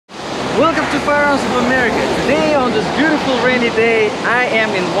Welcome to Firearms of America. Today on this beautiful rainy day, I am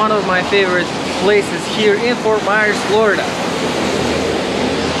in one of my favorite places here in Fort Myers, Florida.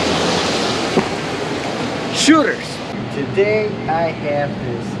 Shooters. Today I have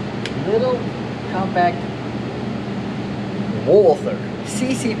this little compact Walther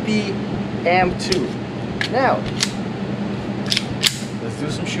CCP M2. Now, let's do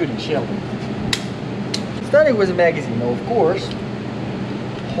some shooting, shall we? Starting with the magazine, of course,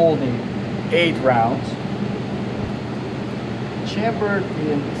 holding 8 rounds, chambered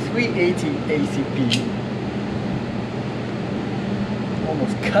in 380 ACP.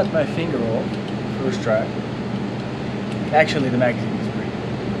 Almost cut my finger off first try. Actually, the magazine is pretty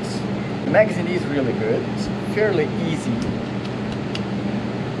good. The magazine is really good. It's fairly easy to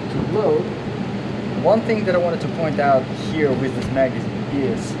load. One thing that I wanted to point out here with this magazine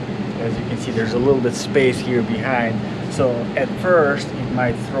is, as you can see, there's a little bit space here behind. So at first it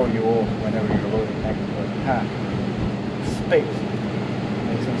might throw you off whenever you're loading magazine. Space.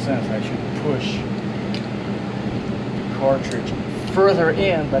 Makes no sense. I should push the cartridge further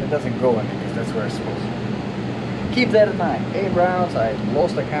in, but it doesn't go in because that's where it's supposed to. Keep that in mind. 8 rounds. I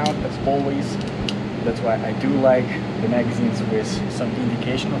lost the count as always. That's why I do like the magazines with some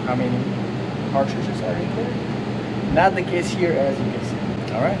indication of how many cartridges are in there. Not the case here, as you can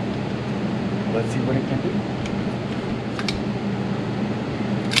see. All right. Let's see what it can do.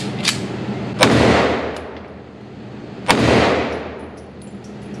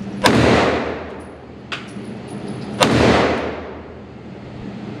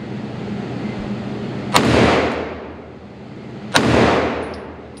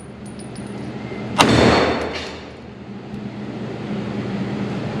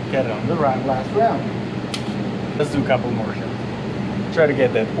 Get it on the last round. Let's do a couple more shots. Try to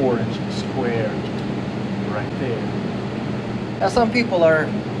get that orange square right there. Now, some people are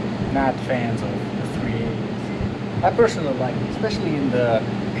not fans of the 380s. I personally like it, especially in the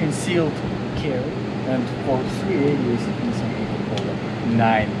concealed carry. And for 380 ACP, some people call it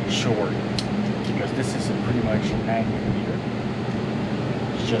 9 short, because this is a pretty much 9mm.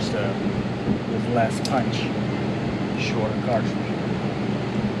 It's just with less punch, shorter cartridge.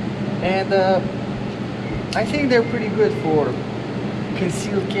 And I think they're pretty good for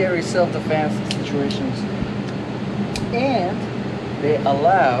concealed carry, self-defense situations, and they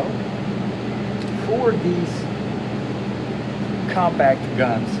allow for these compact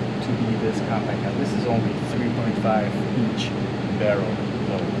guns to be this compact. Now this is only 3.5 inch barrel,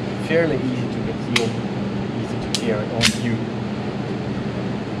 so fairly easy to conceal, easy to carry on you.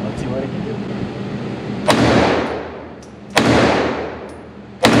 Let's see what it can do.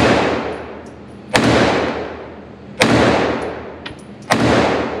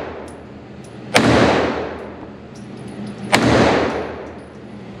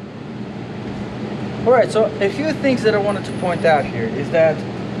 Alright, so a few things that I wanted to point out here is that,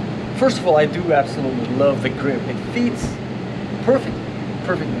 first of all, I do absolutely love the grip. It fits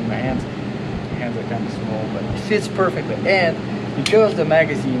perfectly in my hands. My hands are kind of small, but it fits perfectly. And because the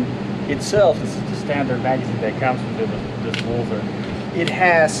magazine itself, this is the standard magazine that comes with this Walther, it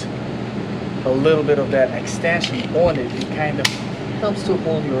has a little bit of that extension on it. It kind of helps to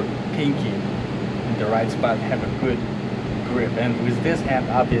hold your pinky in the right spot and have a good grip. And with this hand,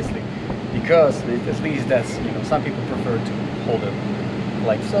 obviously, because at least that's, some people prefer to hold it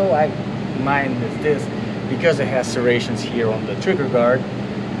like so. Mine is this, because it has serrations here on the trigger guard.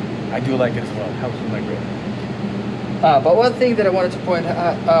 I do like it as well. It helps with my grip. But one thing that I wanted to point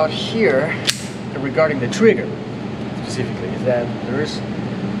out here regarding the trigger specifically is that there is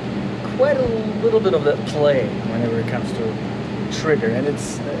quite a little bit of that play whenever it comes to trigger, and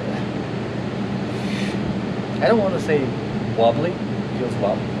it's I don't want to say wobbly. It feels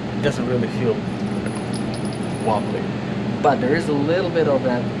wobbly. It doesn't really feel wobbly, but there is a little bit of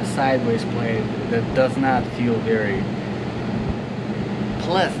that sideways play that does not feel very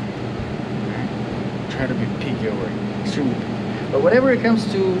pleasant. Try to be picky over it, extremely picky. But whenever it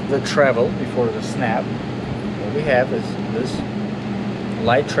comes to the travel before the snap, what we have is this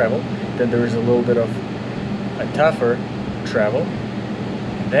light travel. Then there is a little bit of a tougher travel.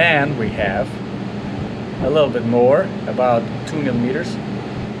 Then we have a little bit more, about 2mm.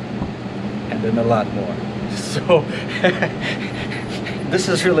 And then a lot more. So this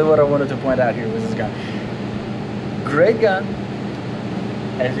is really what I wanted to point out here with this gun. Great gun.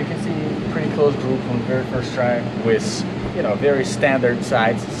 As you can see, pretty close group from the very first try with, very standard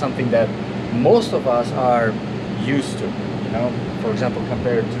sights, something that most of us are used to, for example,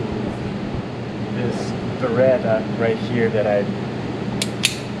 compared to this Beretta right here that I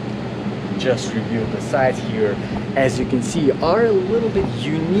just reviewed, the sides here, as you can see, are a little bit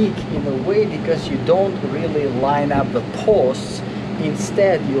unique in a way because you don't really line up the posts.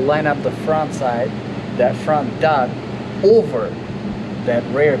 Instead, you line up the front side, that front dot, over that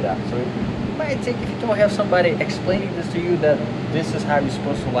rear dot. So it might take, if you don't have somebody explaining this to you, that this is how you're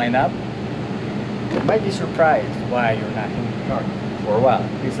supposed to line up, you might be surprised why you're not hitting the car for a while,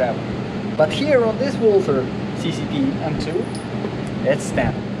 at least that one. But here on this Walther CCP M2, it's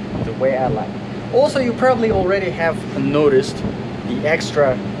standard, the way I like it. Also, you probably already have noticed the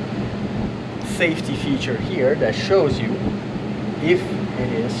extra safety feature here that shows you if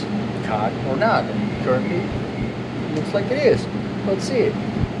it is cocked or not. And currently, it looks like it is. Let's see it.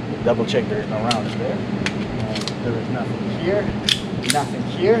 Double check there is no rounds there. There is nothing here, nothing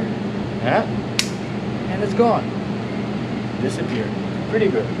here, yeah, and it's gone. Disappeared. Pretty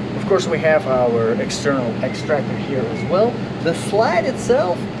good. Of course, we have our external extractor here as well. The slide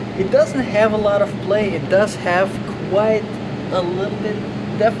itself, it doesn't have a lot of play. It does have quite a little bit,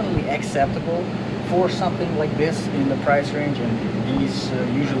 definitely acceptable for something like this in the price range, and these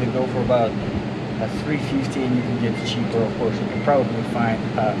usually go for about $350, and you can get cheaper. Of course, you can probably find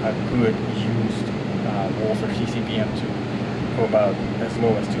a good used Walther CCP M2 for about as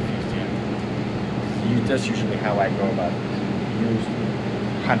low as $250. That's usually how I go about it. Use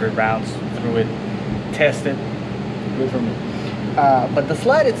 100 rounds through it, test it, good for me. But the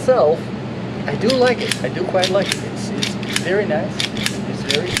slide itself, I do like it. I do quite like it. It's very nice. It's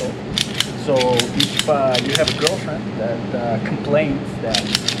very soft. So if you have a girlfriend that complains that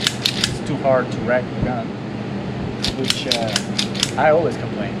it's too hard to rack the gun, which I always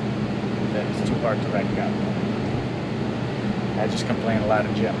complain that it's too hard to rack the gun. I just complain a lot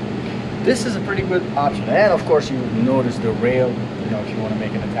in general. This is a pretty good option. And of course you notice the rail, you know, if you want to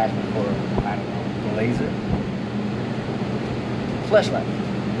make an attachment for, I don't know, the laser. Flashlight.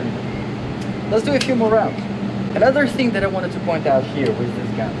 Pretty good. Let's do a few more rounds. Another thing that I wanted to point out here with this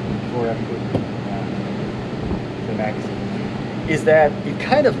gun, before I put the magazine, is that it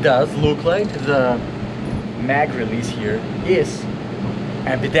kind of does look like the mag release here is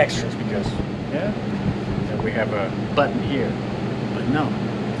ambidextrous because, yeah, we have a button here, but no,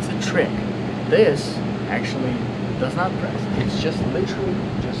 it's a trick. This actually does not press. It's just literally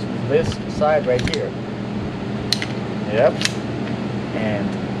just this side right here. Yep, and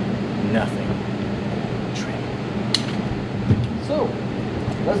nothing. Trick. So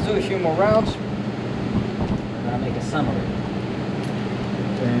let's do a few more rounds. I'm gonna make a summary.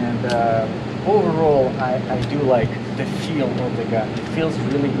 And overall, I do like the feel of the gun. It feels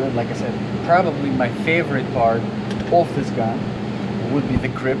really good. Like I said, probably my favorite part of this gun would be the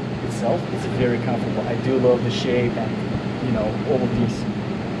grip itself. It's very comfortable. I do love the shape and, you know, all of these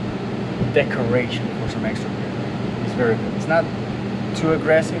decoration for some extra grip. It's very good. It's not too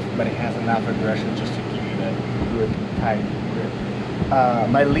aggressive, but it has enough aggression just to give you that good tight grip.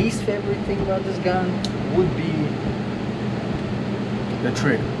 My least favorite thing about this gun would be the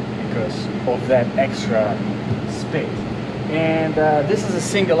trigger, because of that extra space. And this is a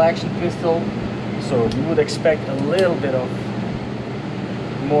single action pistol, so you would expect a little bit of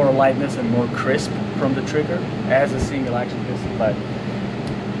more lightness and more crisp from the trigger as a single action pistol, but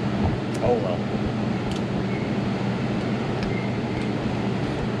oh well.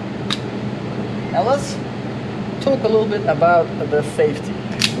 Now let's talk a little bit about the safety.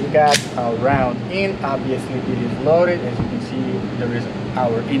 We got our round in. Obviously it is loaded. As you can see, there is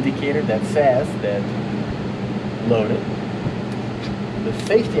our indicator that says that loaded. The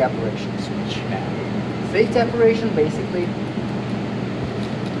safety operation switch now. Safety operation basically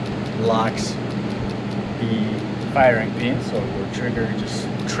locks the firing pin, so your trigger just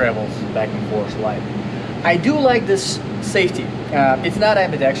travels back and forth lightly. I do like this safety. It's not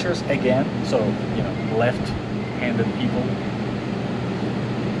ambidextrous again, so you know, left-handed people.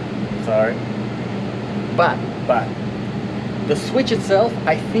 Sorry, but the switch itself,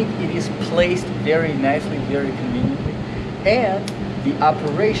 I think it is placed very nicely, very conveniently, and the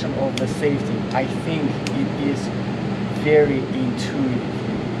operation of the safety, I think it is very intuitive.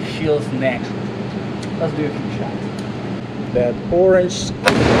 It feels natural. Let's do a few shots. That orange.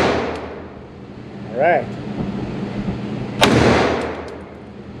 All right.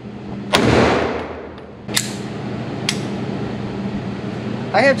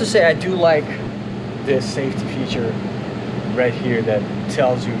 I have to say I do like this safety feature right here that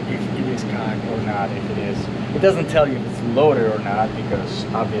tells you if it is cocked or not, if it is. It doesn't tell you if it's loaded or not, because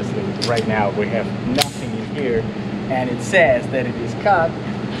obviously right now we have nothing in here, and it says that it is cocked,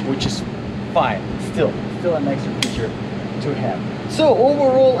 which is fine. Still an extra feature to have. So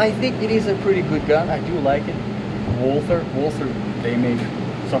overall, I think it is a pretty good gun. I do like it. Walther, they make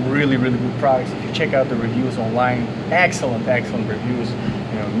some really good products. If you check out the reviews online, excellent reviews,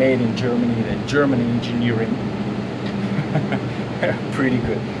 you know, made in Germany, the German engineering. Pretty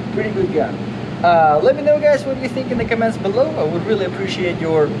good gun. Let me know, guys, what you think in the comments below. I would really appreciate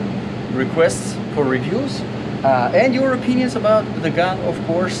your requests for reviews and your opinions about the gun, of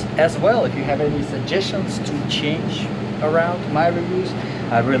course, as well. If you have any suggestions to change around my reviews,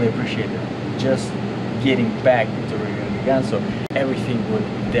 I really appreciate it. Just getting back into reviewing the gun, so everything would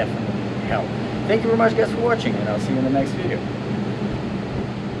definitely help. Thank you very much, guys, for watching, and I'll see you in the next video.